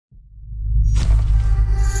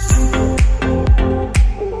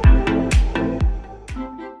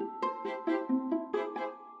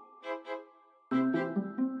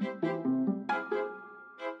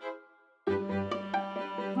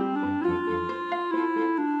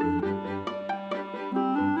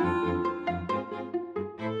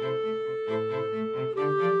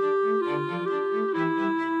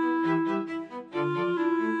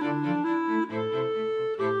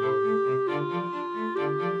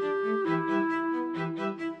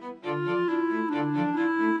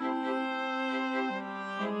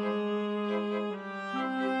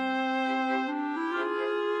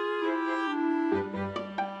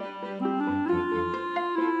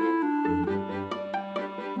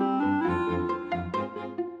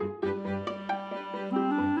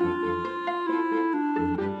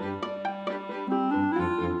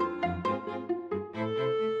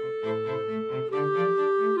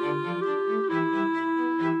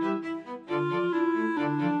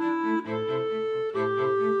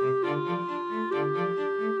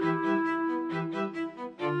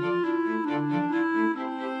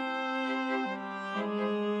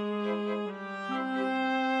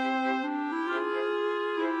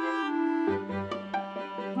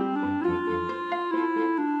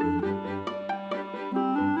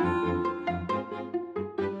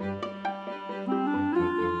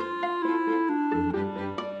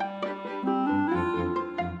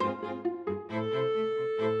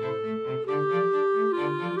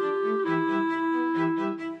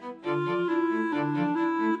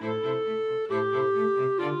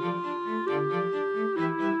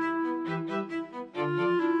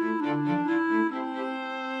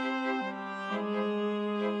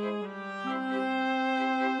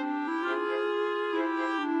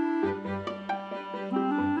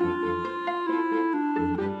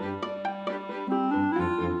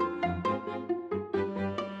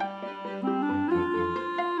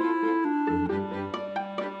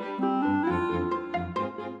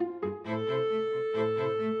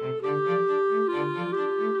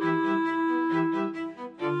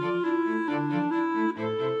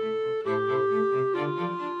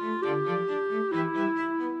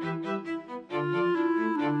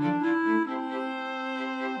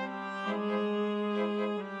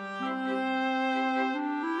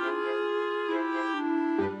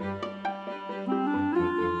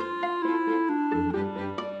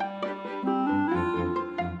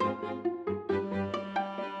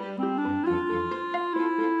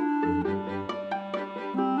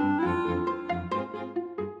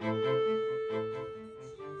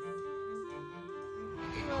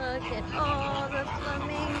Look at all the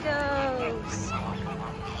flamingos.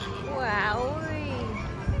 Wowee.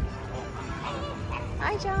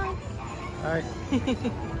 Hi, John. Hi.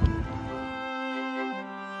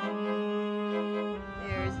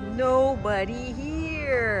 There's nobody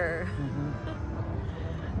here.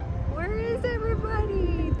 Where is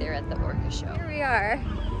everybody? They're at the Orca show. Here we are.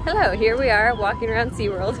 Hello, here we are walking around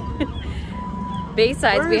SeaWorld.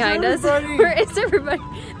 Bayside's behind us. Where is everybody?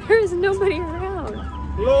 There is nobody around.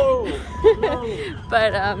 Hello. Hello.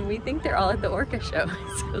 But we think they're all at the Orca show,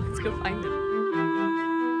 so let's go find them.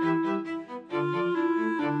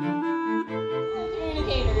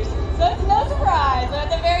 Communicators, so it's no surprise they're at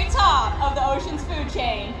the very top of the ocean's food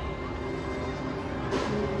chain.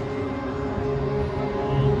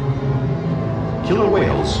 Killer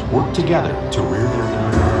whales work together to rear their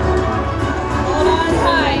young. Hold on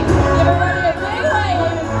tight. Give everybody a big wave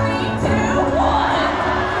in 3, 2, 1.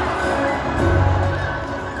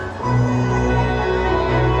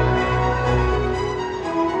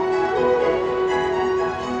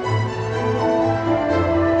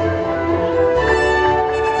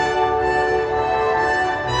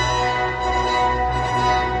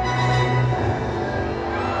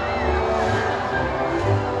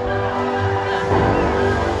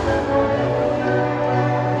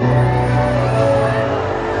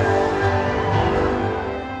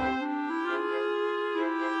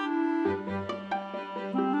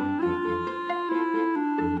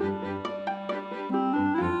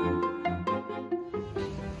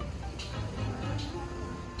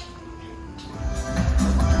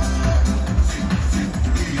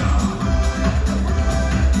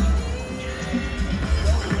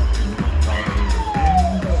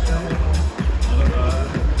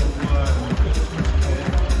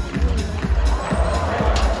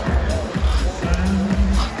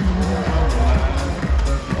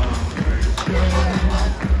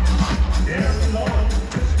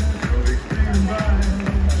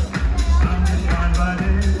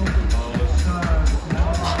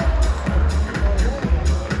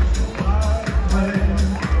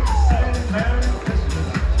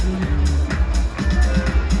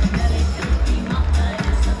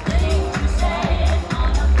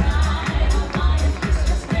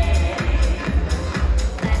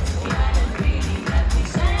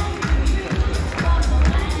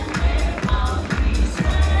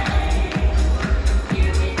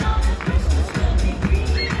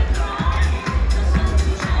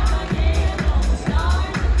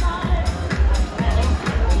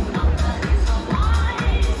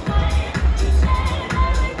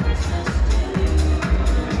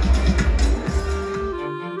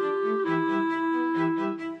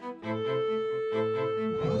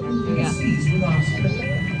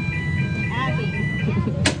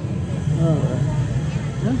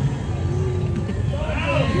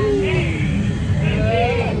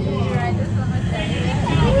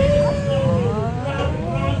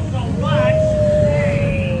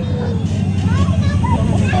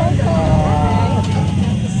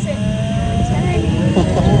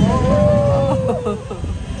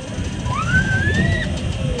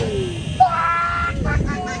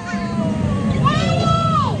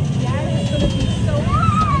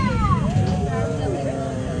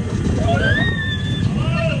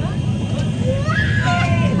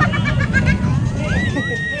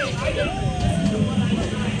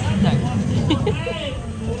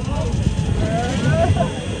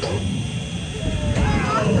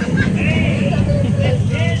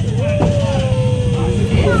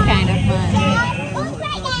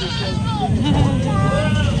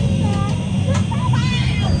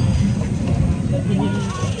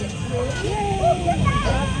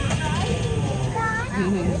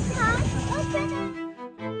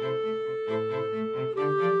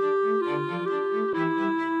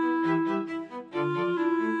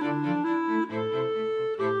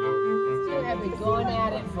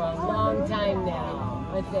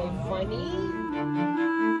 Are they funny?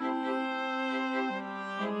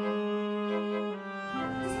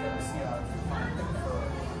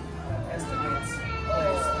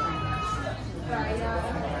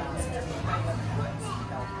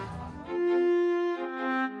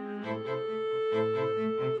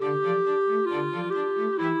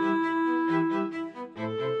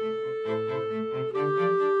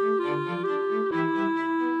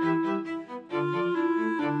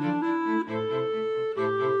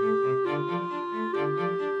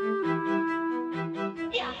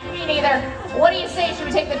 Yeah, me neither. What do you say? Should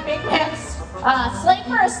we take the Big Mac's sleigh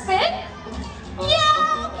for a spin? Yeah!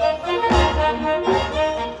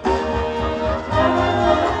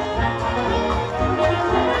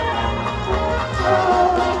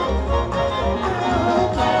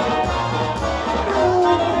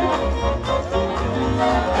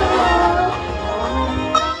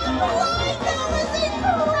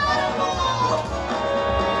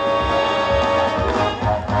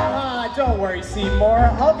 Don't worry,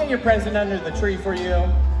 Seymour. I'll get your present under the tree for you.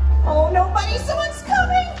 Oh no, buddy, someone's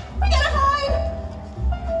coming! We gotta hide!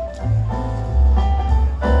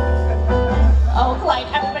 Oh, Clyde,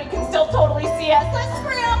 everybody can still totally see us. Let's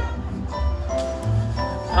scram!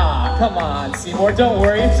 Ah, come on, Seymour. Don't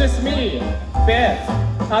worry. It's just me, Biff.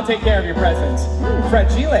 I'll take care of your present.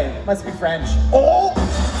 Fragile. Must be French. Oh!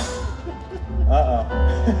 Uh-oh.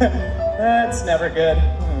 That's never good.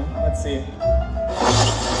 Let's see.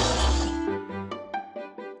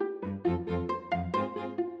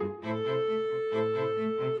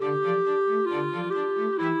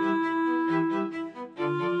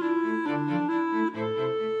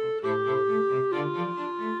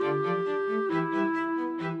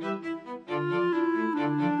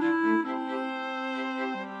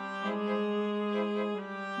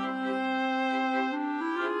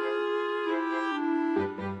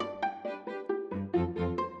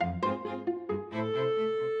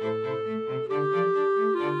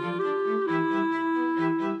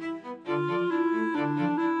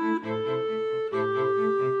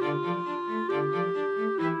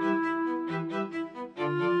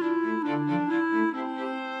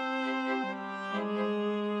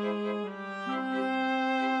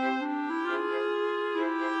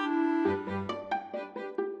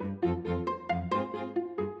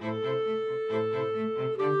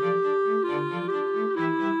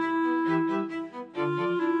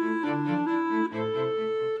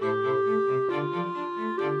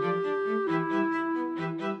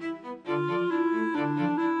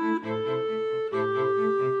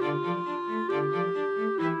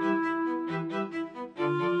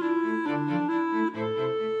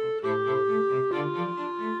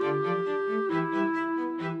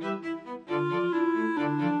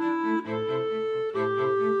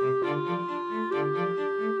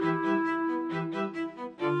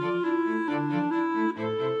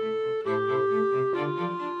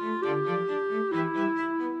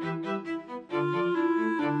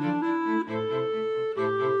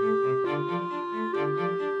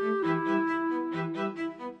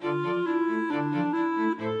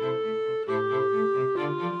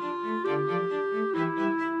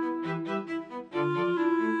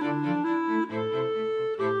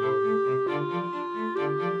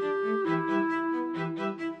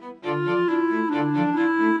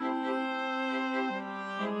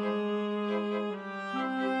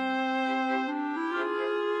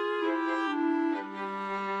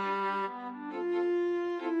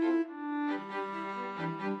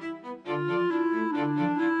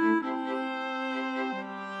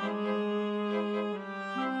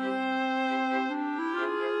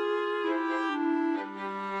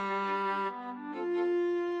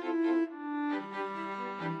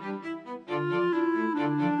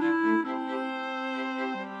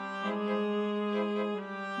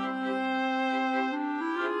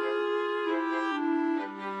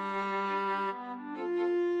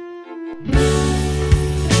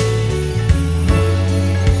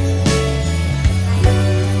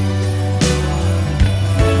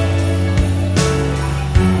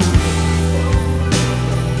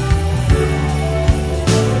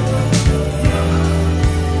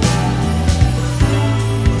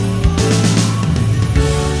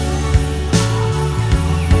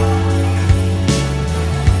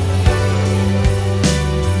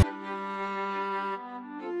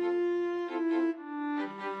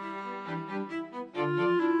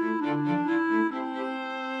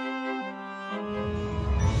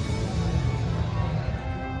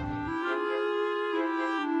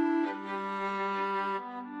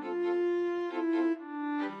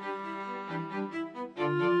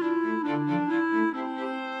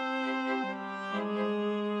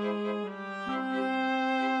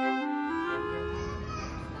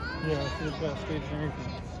 backstage and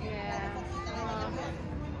everything. Yeah.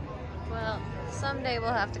 Well, someday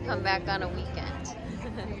we'll have to come back on a weekend.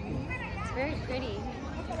 It's very pretty.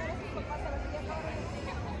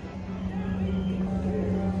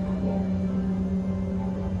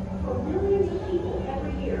 For millions of people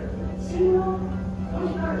every year, SeaWorld,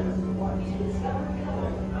 Busch Gardens want to discover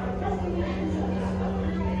color destinations of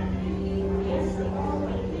discovery. Yes, they all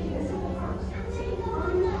make municipal parks sitting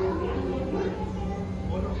on the organic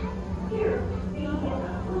here, we have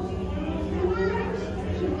hosting and the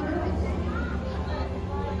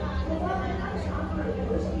Water House offer a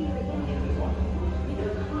diversity of activities with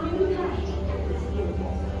a common passion for this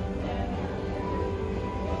animal.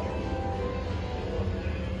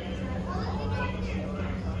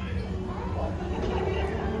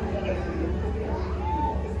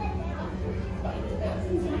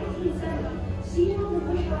 Since 1970, SeaWorld and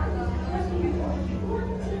Busch Gardens has rescued more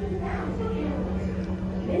than 14,000 animals.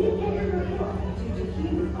 Many entered the field due to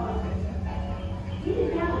human causes.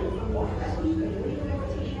 David Valley from Water Rescue and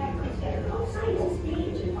Rehabilitation efforts that help scientists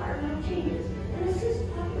gauge environmental changes and assist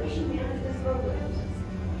population management programs.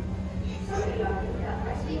 Some doctors have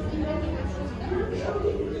rescued individuals and some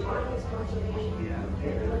use farmers conservation.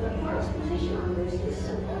 But the park's position on this is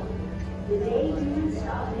simple. The day humans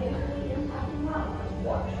stop negatively impacting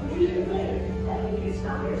wildlife, will be the day that we can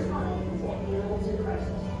stop responding to animals in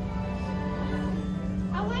crisis.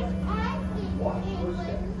 Watch your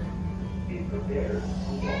step. Be prepared to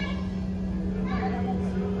walk.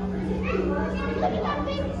 Look at that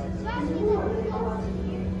big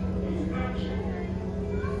action.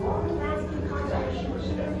 All the lasting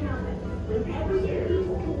conservation doesn't happen with everyday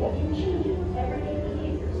people making changes with everyday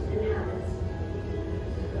behaviors and habits.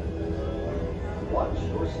 Watch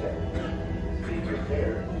your step. Be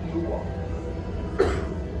prepared to walk.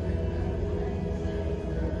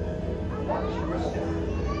 Watch your step.